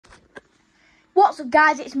What's up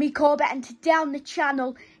guys, it's me Corbett and today on the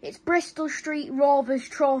channel it's Bristol Street Rovers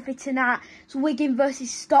trophy tonight. It's Wigan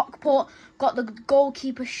versus Stockport. Got the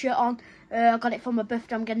goalkeeper shirt on. I got it for my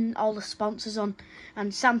birthday. I'm getting all the sponsors on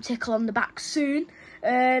and Sam Tickle on the back soon. But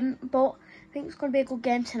I think it's going to be a good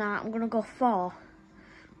game tonight. I'm going to go for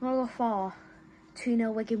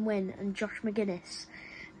 2-0 Wigan win, and Josh McGuinness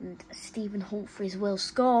and Stephen Humphries will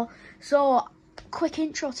score. So quick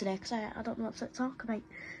intro today because I don't know what to talk about,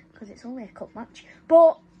 because it's only a cup match.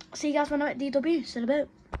 But see you guys when I'm at DW. See you in a bit.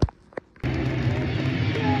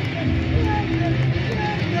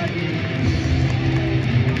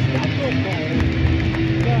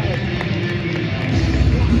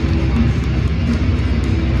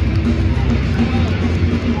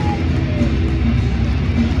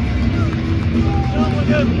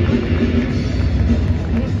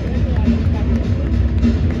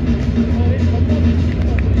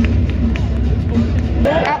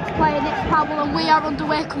 Ex-player Nick Powell and we are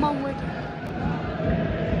underway. Come on, Wigan.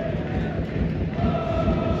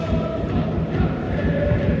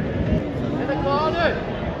 In the corner.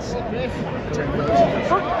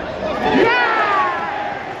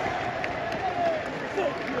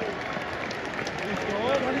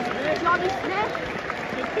 Johnny Smith.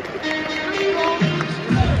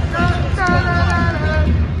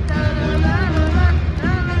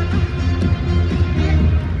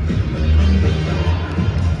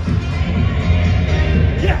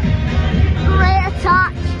 Great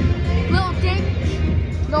attack. Little dink.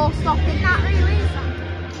 No stopping that really, is there?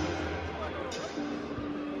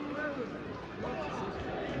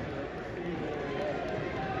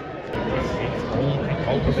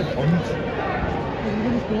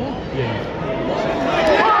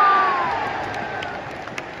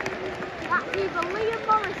 That's either Liam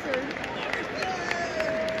Morrison.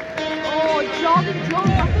 Oh, Jordan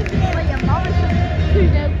Jones. I think it's Liam Morrison.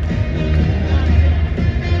 2-0.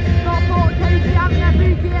 Stockport takes the having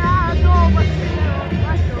every year. No, let's go.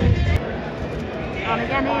 On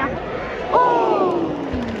again here. Oh!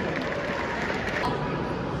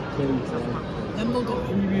 Then we'll go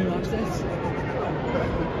premium access.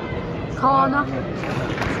 Corner.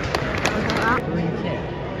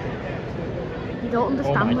 You don't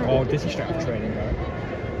understand it. Oh, this is straight off training, right?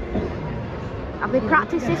 Have we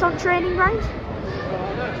practiced this on training ground?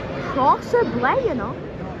 Possibly, you know.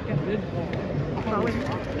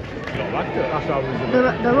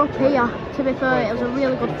 They're up here. To be fair, it was a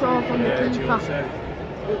really good throw from the keeper.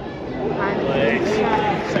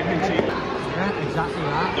 Second team. Yeah, exactly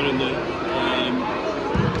that. They're in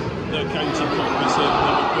the county cup with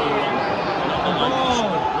Liverpool.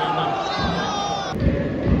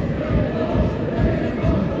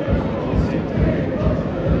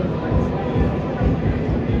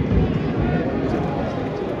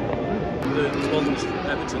 The ones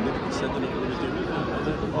Everton, they said they're not going to do it. I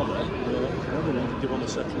don't know. They want to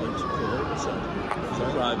settle into Cologne, so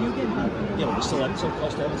right. Yeah, but they still had some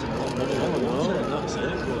cost Everton. That's it.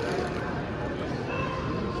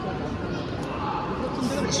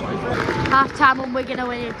 Half time and Wigan are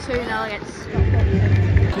winning 2-0 against.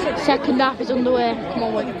 Second half is underway. Come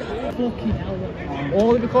on, Wigan. Fucking hell.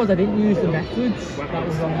 Only because I didn't use the methods. That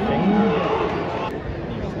was wrong thing.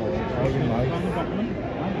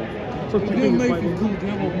 So to do move from cool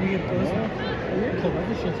down over me in person.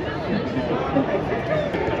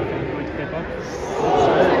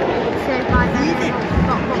 Saved by them.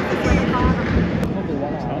 Stockport to win the corner.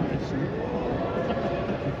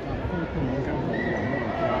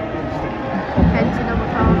 Into another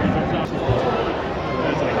corner.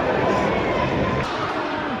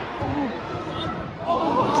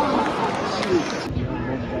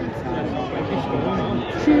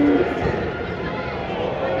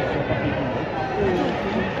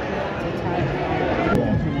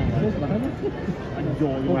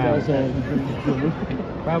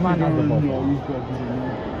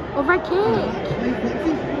 Over cake.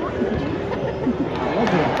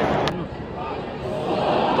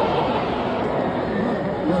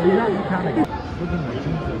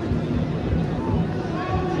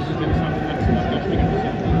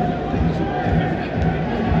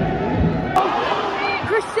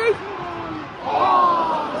 Chrissy. Oh,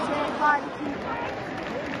 saved by the keeper.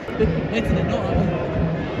 Wait till they're not.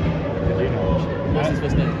 What's his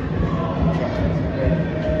first name?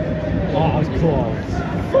 Oh, I was close.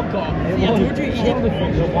 Fuck off. Yeah, told you he hit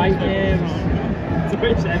the white hairs. It's a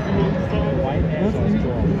bit to everyone. The white hairs.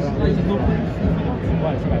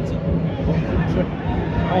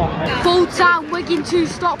 Full time, Wigan 2,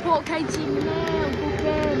 Stockport KT 0.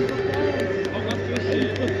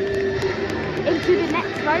 Into the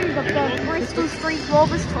next round of the Bristol Street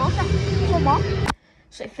Rovers trophy. Come on.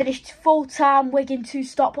 So it finished full time, Wigan 2,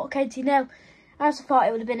 Stockport County 0. I also thought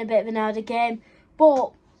it would have been a bit of an harder game,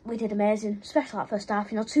 but we did amazing, especially that first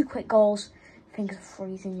half. You know, 2 quick goals. Fingers are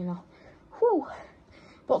freezing, you know. Whew.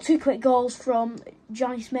 But 2 quick goals from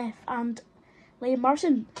Johnny Smith and Liam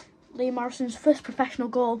Morrison. Liam Morrison's first professional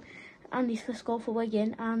goal and his first goal for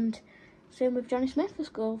Wigan, and same with Johnny Smith,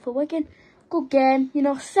 first goal for Wigan. Good game, you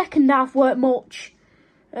know. Second half weren't much.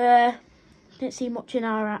 Didn't see much in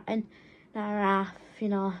our half, you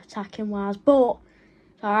know, attacking wise, but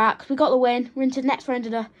it's alright because we got the win. We're into the next round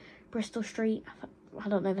of the Bristol Street. I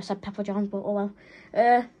don't know if I said Pepper John's, but oh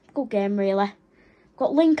well. Good game really.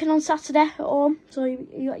 Got Lincoln on Saturday at home, so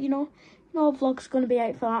you know vlog's gonna be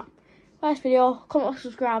out for that. First video, comment,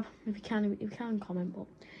 subscribe if you can comment, but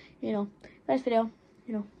you know, first video,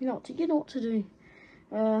 you know what to do.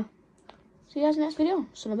 See you guys in the next video.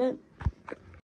 See you in a bit.